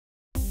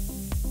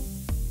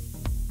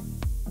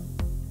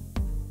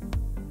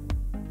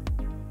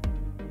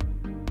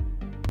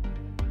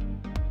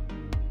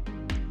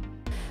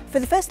For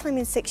the first time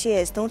in 6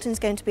 years, Thornton's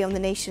going to be on the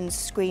nation's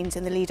screens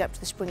in the lead up to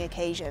the spring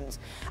occasions.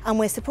 And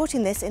we're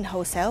supporting this in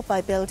wholesale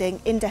by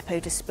building in-depot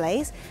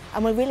displays,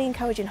 and we're really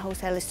encouraging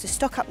wholesalers to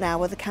stock up now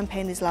while the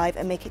campaign is live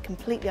and make it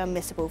completely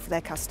unmissable for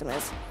their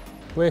customers.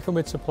 Working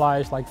with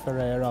suppliers like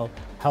Ferrero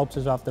helps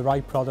us have the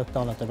right product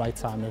on at the right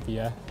time of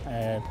year.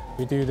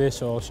 We do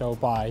this also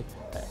by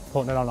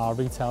putting it on our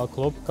retail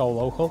club, Go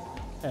Local,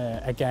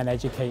 again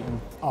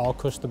educating our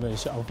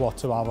customers of what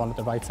to have on at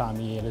the right time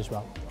of year as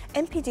well.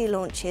 NPD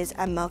launches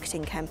and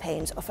marketing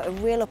campaigns offer a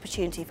real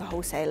opportunity for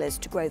wholesalers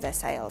to grow their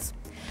sales.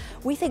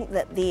 We think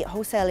that the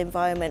wholesale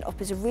environment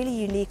offers a really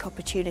unique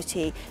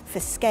opportunity for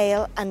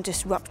scale and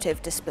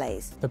disruptive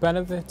displays. The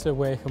benefit of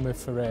working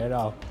with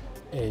Ferrero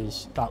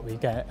is that we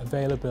get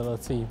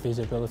availability,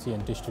 visibility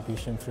and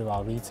distribution through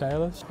our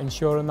retailers,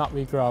 ensuring that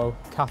we grow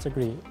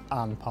category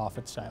and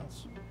Parfett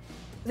sales.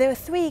 There are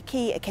 3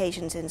 key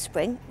occasions in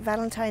spring: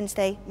 Valentine's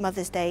Day,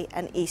 Mother's Day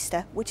and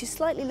Easter, which is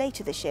slightly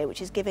later this year, which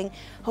is giving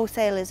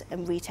wholesalers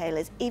and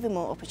retailers even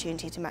more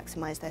opportunity to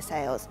maximise their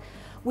sales.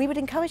 We would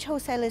encourage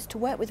wholesalers to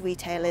work with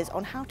retailers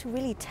on how to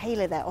really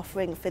tailor their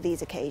offering for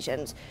these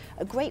occasions.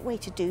 A great way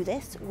to do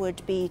this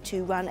would be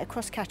to run a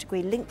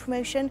cross-category link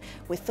promotion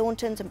with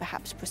Thornton's and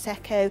perhaps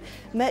Prosecco,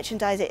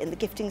 merchandise it in the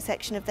gifting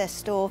section of their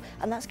store,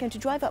 and that's going to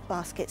drive up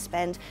basket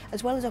spend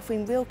as well as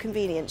offering real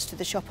convenience to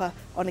the shopper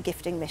on a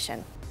gifting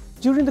mission.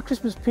 During the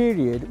Christmas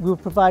period, we were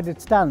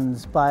provided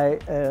stands by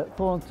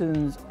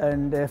Thornton's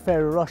and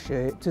Ferrero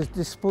Rocher to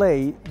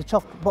display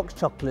the box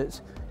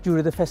chocolates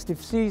during the festive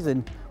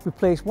season. We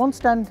placed one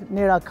stand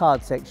near our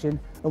card section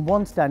and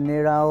one stand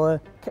near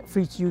our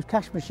free-to-use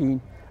cash machine,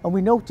 and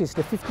we noticed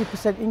a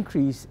 50%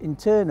 increase in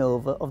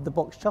turnover of the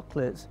box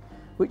chocolates,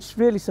 which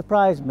really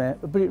surprised me,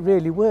 but it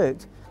really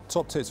worked.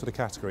 Top tips for the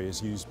category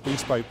is use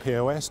bespoke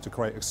POS to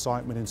create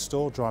excitement in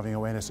store, driving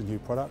awareness of new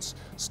products.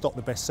 Stock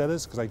the best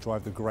sellers because they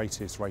drive the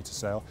greatest rate of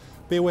sale.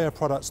 Be aware of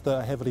products that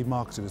are heavily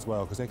marketed as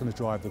well because they're going to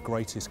drive the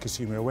greatest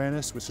consumer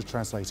awareness, which will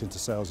translate into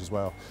sales as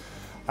well.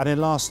 And then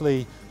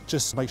lastly,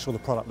 just make sure the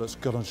product looks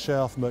good on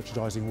shelf,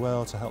 merchandising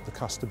well to help the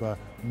customer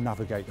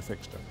navigate the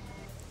fixture.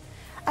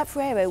 At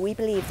Ferrero, we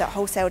believe that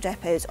wholesale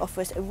depots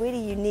offer us a really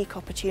unique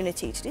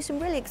opportunity to do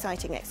some really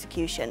exciting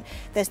execution.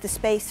 There's the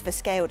space for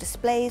scale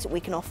displays, we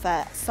can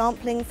offer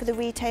sampling for the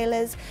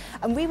retailers,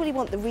 and we really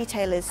want the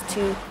retailers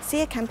to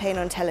see a campaign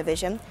on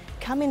television,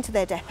 come into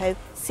their depot,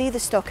 see the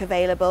stock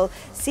available,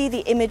 see the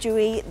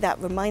imagery that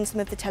reminds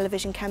them of the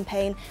television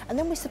campaign, and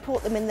then we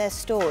support them in their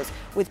stores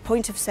with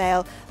point of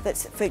sale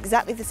that's for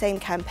exactly the same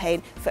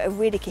campaign for a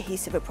really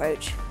cohesive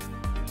approach.